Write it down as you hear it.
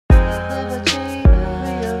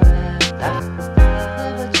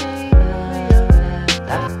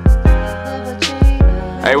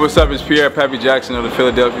Hey, what's up? It's Pierre Jackson of the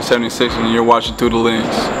Philadelphia 76ers, and you're watching Through the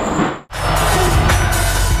Lens.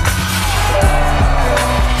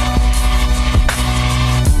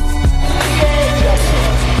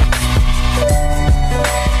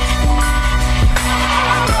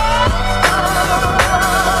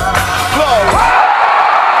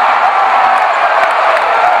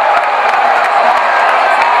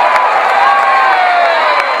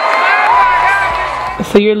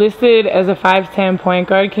 So you're listed as a 5'10" point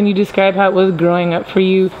guard. Can you describe how it was growing up for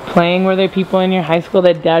you playing? Were there people in your high school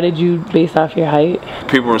that doubted you based off your height?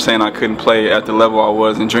 People were saying I couldn't play at the level I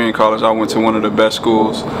was in junior college. I went to one of the best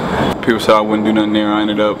schools. People said I wouldn't do nothing there. I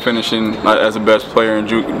ended up finishing as the best player in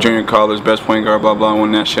junior college, best point guard, blah, blah,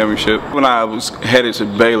 won that championship. When I was headed to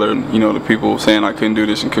Baylor, you know, the people saying I couldn't do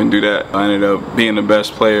this and couldn't do that. I ended up being the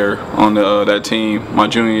best player on that team my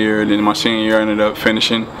junior year. Then my senior year, I ended up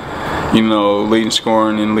finishing, you know, leading scoring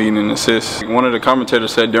and leading in assists. One of the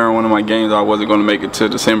commentators said during one of my games I wasn't going to make it to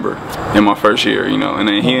December in my first year, you know, and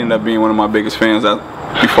then he ended up being one of my biggest fans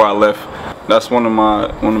before I left. That's one of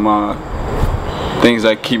my things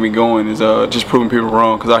that keep me going is just proving people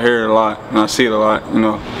wrong, because I hear it a lot and I see it a lot, you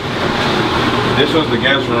know. This was the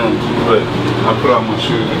guest room, but I put out my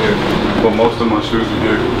shoes in here. Well, most of my shoes in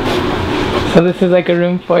here. So this is like a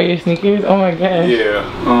room for your sneakers? Oh my gosh. Yeah,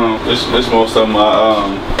 this most of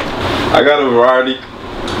my I got a variety.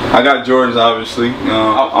 I got Jordans, obviously.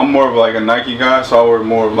 I'm more of like a Nike guy, so I wear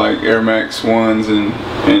more of like Air Max 1s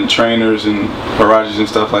and trainers and Huaraches and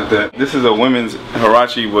stuff like that. This is a women's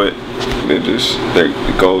Huarache, but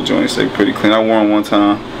they're gold joints. They're pretty clean. I wore them one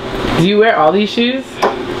time. Do you wear all these shoes?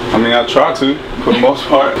 I mean, I try to, for the most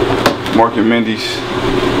part. Mark and Mindy's.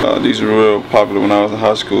 These were real popular when I was in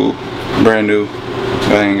high school. Brand new.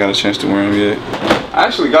 But I ain't got a chance to wear them yet. I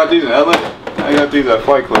actually got these in LA. I got these at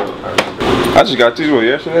Fight Club. I just got these, what,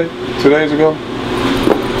 yesterday? 2 days ago?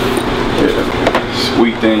 Yeah,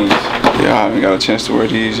 sweet things. Yeah, I haven't got a chance to wear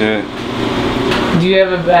these yet. Do you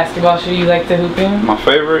have a basketball shoe you like to hoop in? My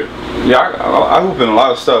favorite? Yeah, I hoop in a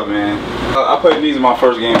lot of stuff, man. I played these in my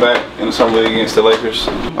first game back in the summer league against the Lakers.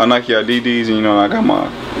 My Nike IDs, and you know, I got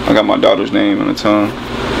my daughter's name on the tongue.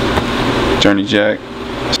 Journey Jack.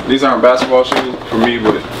 These aren't basketball shoes for me,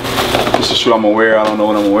 but it's a shoe I'm gonna wear. I don't know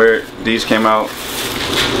when I'm gonna wear it. These came out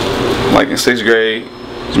like in 6th grade.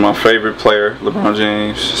 He's my favorite player, LeBron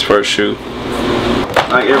James, his first shoe.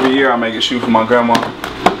 Like every year I make a shoe for my grandma,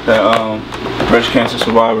 that breast cancer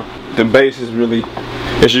survivor. The base is really,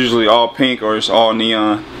 it's usually all pink or it's all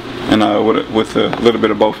neon, and with a little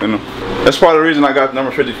bit of both in them. That's part of the reason I got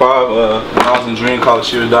number 55. When I was in junior college,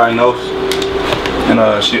 she was diagnosed, and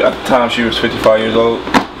at the time she was 55 years old.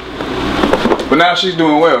 But now she's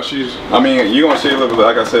doing well. I mean, you're gonna see a little bit,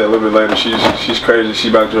 like I said, a little bit later. She's crazy. She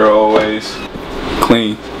back to her old ways.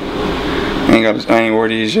 Clean. I ain't wear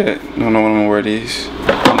these yet. Don't know when I'm gonna wear these.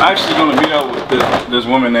 I'm actually gonna meet up with this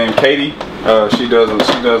woman named Katie. She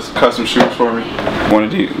does custom shoes for me. One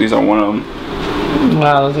of these are one of them.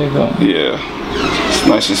 Wow, those are cool. Yeah, it's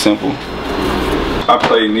nice and simple. I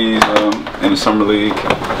played these in the summer league.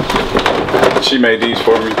 She made these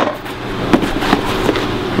for me.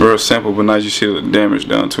 Real simple, but nice. You see the damage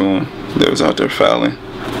done to them. That was out there fouling.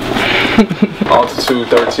 Altitude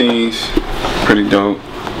 13s, pretty dope.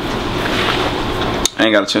 I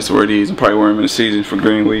ain't got a chance to wear these. I'll probably wear them in the season for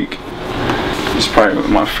Green Week. It's probably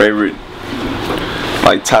my favorite,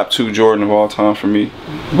 like top 2 Jordan of all time for me.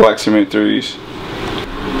 Black cement 3s.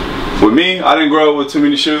 With me, I didn't grow up with too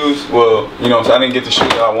many shoes. Well, you know, so I didn't get the shoes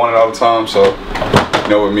that I wanted all the time. So, you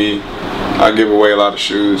know, with me, I give away a lot of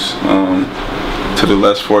shoes to the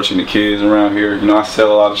less fortunate kids around here. You know, I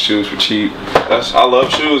sell a lot of shoes for cheap. I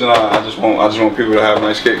love shoes, and I just want people to have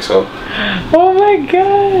nice kicks. So. Oh my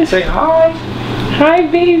gosh! Say hi. Hi,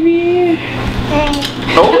 baby.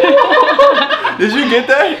 Oh. Did you get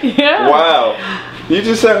that? Yeah. Wow. You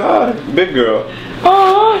just said hi, big girl.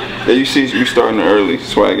 Oh. Yeah, you see, you starting early,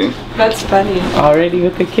 swagging. That's funny. Already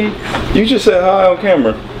with the kicks. You just said hi on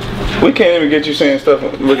camera. We can't even get you saying stuff.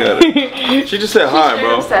 Look at her. She just said hi,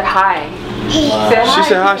 bro. She said hi. Wow. She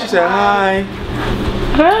said hi. She said hi.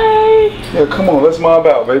 Hi. Yeah, come on, let's mob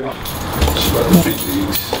out, baby.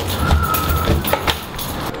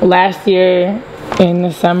 Last year in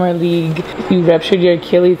the summer league, you ruptured your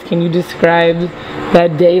Achilles. Can you describe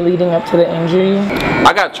that day leading up to the injury?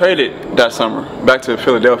 I got traded that summer back to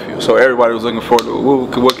Philadelphia, so everybody was looking forward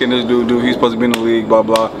to what can this dude do? He's supposed to be in the league, blah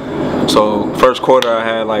blah. So first quarter, I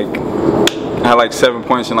had like 7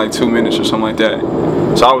 points in like 2 minutes or something like that.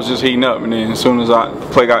 So I was just heating up, and then as soon as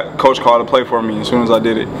coach called to play for me. As soon as I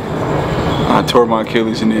did it, I tore my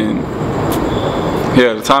Achilles, and then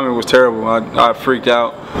yeah, the timing was terrible. I freaked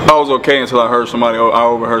out. I was okay until I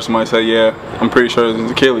overheard somebody say, yeah, I'm pretty sure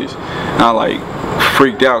it's Achilles. And I like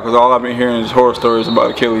freaked out because all I've been hearing is horror stories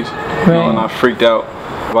about Achilles. You know, and I freaked out.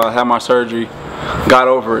 But I had my surgery, got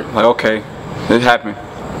over it, like okay, it happened.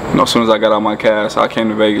 You know, as soon as I got out my cast, I came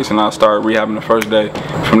to Vegas and I started rehabbing the first day.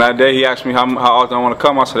 From that day, he asked me how often I want to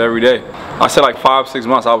come. I said every day. I said like 5-6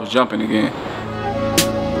 months I was jumping again.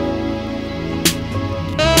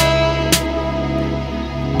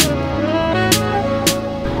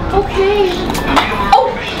 Okay. Oh,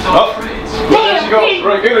 there she goes.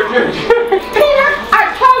 Right, get her. I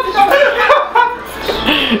told you.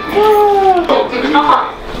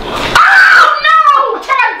 Oh no!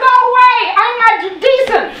 Try to go away. I'm not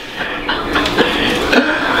decent.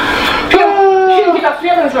 She didn't get her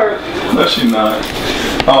feelings hurt. No, she not.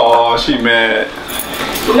 Oh, she mad.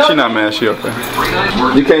 No. She not mad. She okay.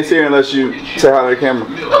 You can't see her unless you say hi to the camera.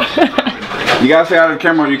 You gotta say hi to the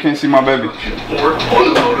camera or you can't see my baby.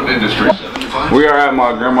 We are at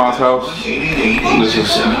my grandma's house. This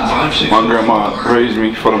is my grandma raised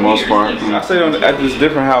me for the most part. I stayed at this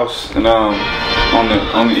different house and on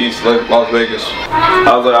the east Las Vegas.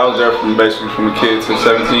 I was there basically from a kid to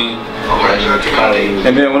 17.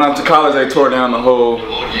 And then when I went to college, they tore down the whole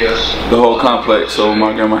complex. So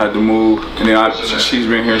my grandma had to move, and then she's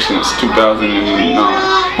been here since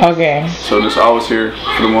 2009. Okay. So I was here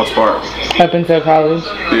for the most part. Up until college?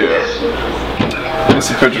 Yeah. It's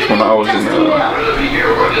a picture from when I was in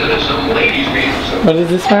what is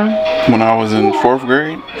this from? When I was in 4th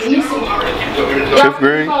grade? 5th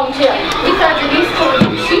grade?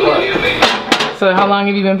 So how long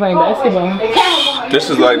have you been playing basketball?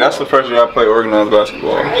 That's the first year I played organized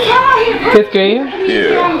basketball. 5th grade?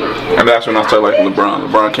 Yeah. And that's when I started liking LeBron.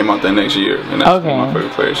 LeBron came out that next year, and that's my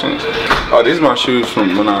favorite player since. Oh, these are my shoes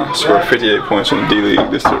from when I scored 58 points in the D-League.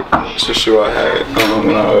 This is the shoe I had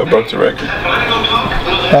when I broke the record.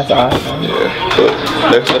 That's awesome. Yeah, but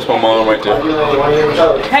that's my mom right there.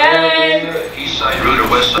 Hey!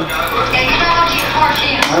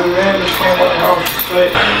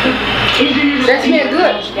 That smell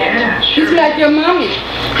good. You smell like your mommy.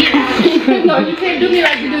 No, you can't do me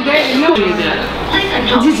like you do daddy. No.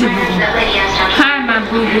 Hi, my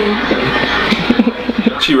boo-boo.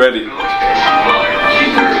 She ready.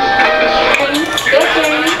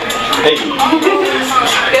 Hey.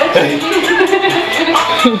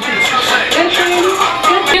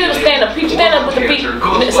 Stand up. Stand up with the feet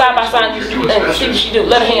side by side and see what she do.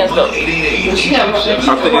 Let her hands go. I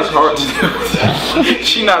think it's hard to do.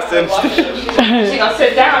 She not sitting still. She gonna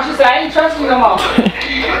sit down. She said, I ain't trusting you no more.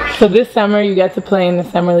 So this summer you got to play in the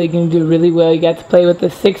summer league and you did really well. You got to play with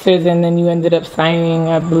the Sixers and then you ended up signing,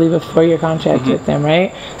 I believe, a 4-year contract with them,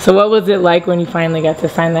 right? So what was it like when you finally got to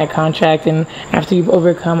sign that contract and after you've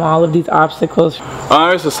overcome all of these obstacles?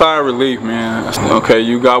 It's a sigh of relief, man. Okay,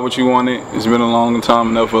 you got what you wanted. It's been a long time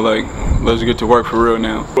enough for like, let's get to work for real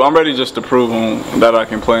now. Well, I'm ready just to prove that I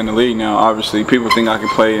can play in the league now. Obviously, people think I can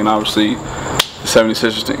play, and obviously the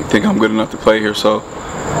 76ers think I'm good enough to play here. So,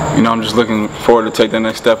 you know, I'm just looking forward to take that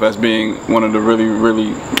next step as being one of the really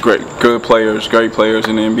great players in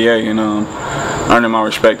the NBA, and earning my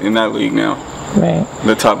respect in that league now. Right.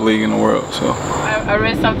 The top league in the world. So. I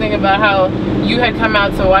read something about how you had come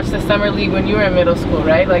out to watch the summer league when you were in middle school,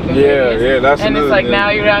 right? Like in Vegas. Yeah, that's. And it's like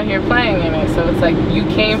now you're out here playing in it, so it's like you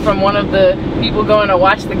came from one of the people going to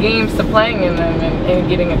watch the games to playing in them and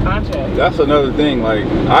getting a contract. That's another thing. Like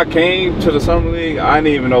I came to the summer league, I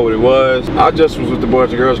didn't even know what it was. I just was with the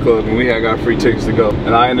Boys and Girls Club and we had got free tickets to go,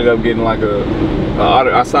 and I ended up getting like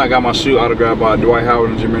I got my shoe autographed by Dwight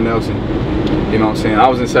Howard and Jimmy Nelson. You know what I'm saying? I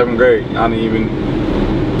was in 7th grade.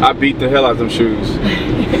 I beat the hell out of them shoes.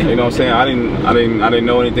 You know what I'm saying? I didn't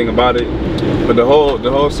know anything about it. But the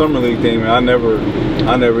whole summer league thing, man, I never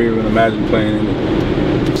even imagined playing in it.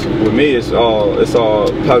 With me, it's all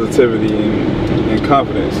positivity and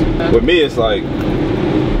confidence. With me, it's like,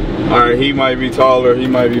 all right, he might be taller, he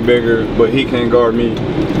might be bigger, but he can't guard me.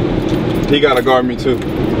 He gotta guard me too.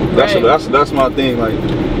 That's my thing. Like,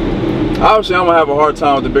 obviously, I'm gonna have a hard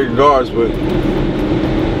time with the bigger guards, but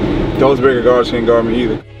those bigger guards can't guard me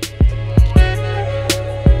either.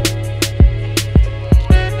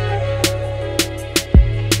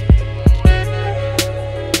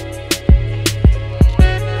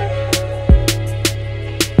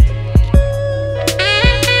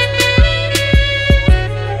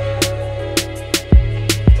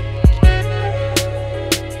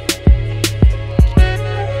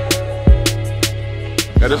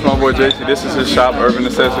 Yeah, this is my boy JC. This is his shop, Urban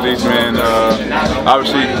Necessities, man.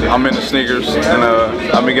 Obviously, I'm into sneakers, and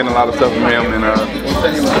I've been getting a lot of stuff from him, and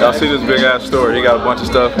Y'all see this big ass store. He got a bunch of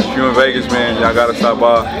stuff. If you're in Vegas, man, y'all gotta stop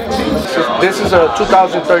by. This is a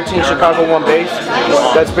 2013 Chicago 1 base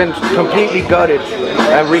that's been completely gutted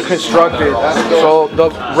and reconstructed. So the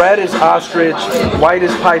red is ostrich, white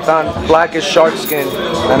is python, black is shark skin,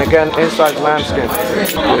 and again inside lambskin.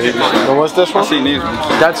 And what's this one? I seen these ones.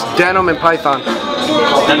 That's denim and python.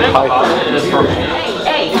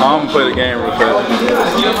 I'm gonna play the game real fast.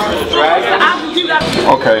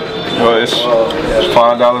 Okay, well it's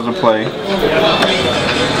 $5 a play,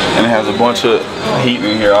 and it has a bunch of heat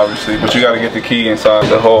in here, obviously. But you gotta get the key inside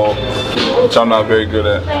the hole, which I'm not very good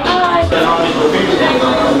at.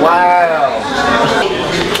 Wow,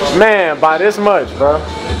 man, by this much, bro.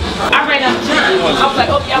 I ran out of time. I was like,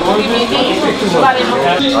 oh, y'all gonna give me a hand.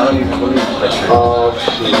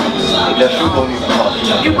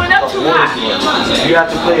 You went up too high. You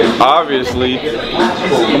have to play it. Obviously.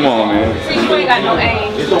 Come on, man. See, you ain't got no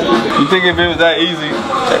aim. You think if it was that easy,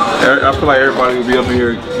 I feel like everybody would be up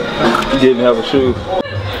here getting to have a shoe.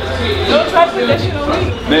 Don't try to put that shit on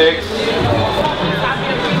me. Next.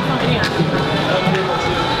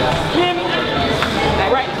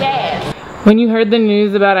 When you heard the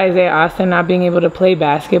news about Isaiah Austin not being able to play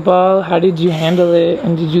basketball, how did you handle it,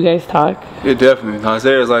 and did you guys talk? Yeah, definitely.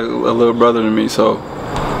 Isaiah's like a little brother to me, so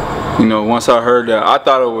you know, once I heard that, I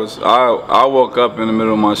thought it was. I woke up in the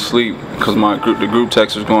middle of my sleep because the group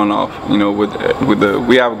text was going off. You know,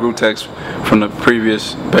 we have a group text from the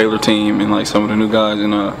previous Baylor team and like some of the new guys,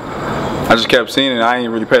 and I just kept seeing it. I ain't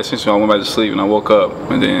really paid attention. I went back to sleep and I woke up,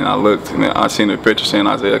 and then I looked and I seen the picture saying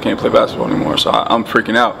Isaiah can't play basketball anymore. So I'm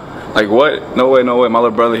freaking out. Like, what? No way, no way. My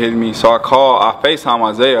little brother hit me. So I FaceTime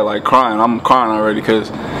Isaiah, like crying. I'm crying already because,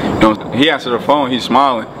 you know, he answered the phone. He's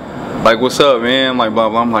smiling. Like, what's up, man? Like, blah,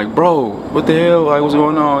 blah. I'm like, bro, what the hell? Like, what's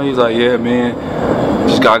going on? He's like, yeah, man.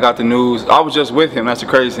 I got the news. I was just with him. That's the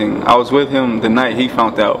crazy thing. I was with him the night he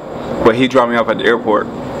found out. But he dropped me off at the airport.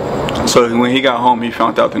 So when he got home, he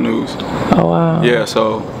found out the news. Oh, wow. Yeah,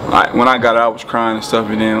 so when I got out, I was crying and stuff.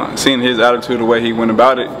 And then seeing his attitude, the way he went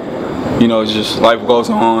about it, you know, it's just life goes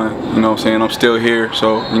on, you know what I'm saying? I'm still here,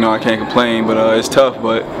 so, you know, I can't complain, but it's tough,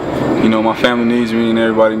 but, you know, my family needs me and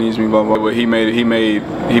everybody needs me, blah, blah, but he made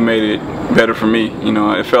it better for me, you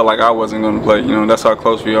know. It felt like I wasn't going to play, you know, that's how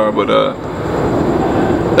close we are, but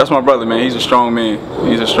that's my brother, man. He's a strong man.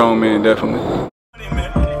 He's a strong man, definitely.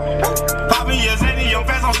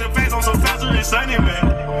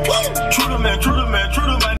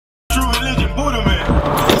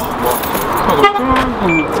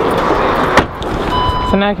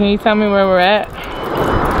 So now can you tell me where we're at?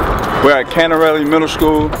 We're at Canarelli Middle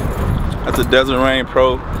School at the Desert Rain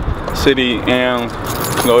Pro City, and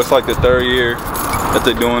you know, it's like the 3rd year that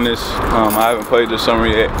they're doing this. I haven't played this summer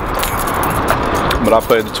yet, but I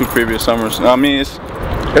played the 2 previous summers. I mean, it's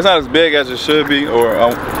not as big as it should be, or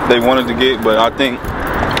they wanted to get, but I think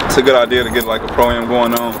it's a good idea to get like a pro-am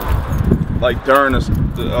going on, like during the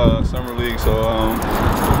summer league. So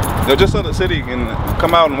just so the city can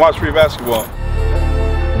come out and watch free basketball.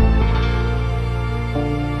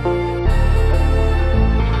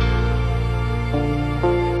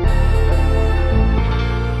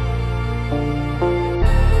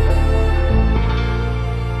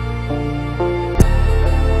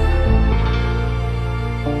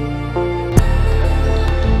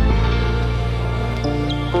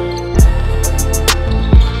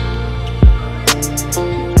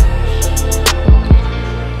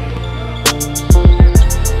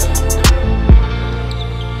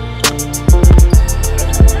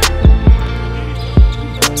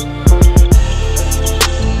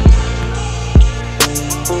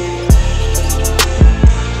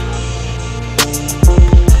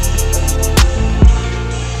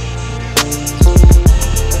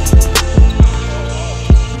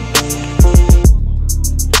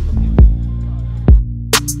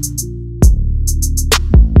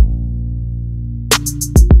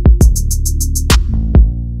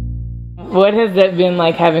 What has that been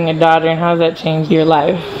like, having a daughter, and how has that changed your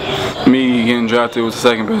life? Me getting drafted was the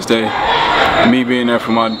 2nd best day. Me being there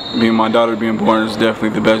for my daughter being born is definitely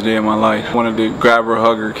the best day of my life. I wanted to grab her,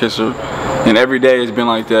 hug her, kiss her, and every day has been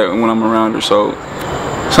like that when I'm around her. So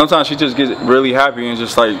sometimes she just gets really happy and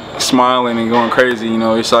just like smiling and going crazy. You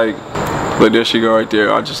know, it's like, look, there she go right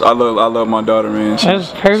there. I love my daughter, man.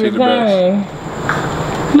 That's perfect. She's the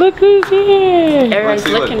best. Look who's here. Everyone's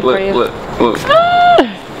looking for you. Look.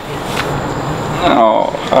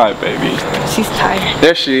 Oh, hi, baby. She's tired.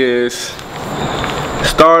 There she is.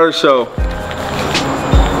 Star of the show.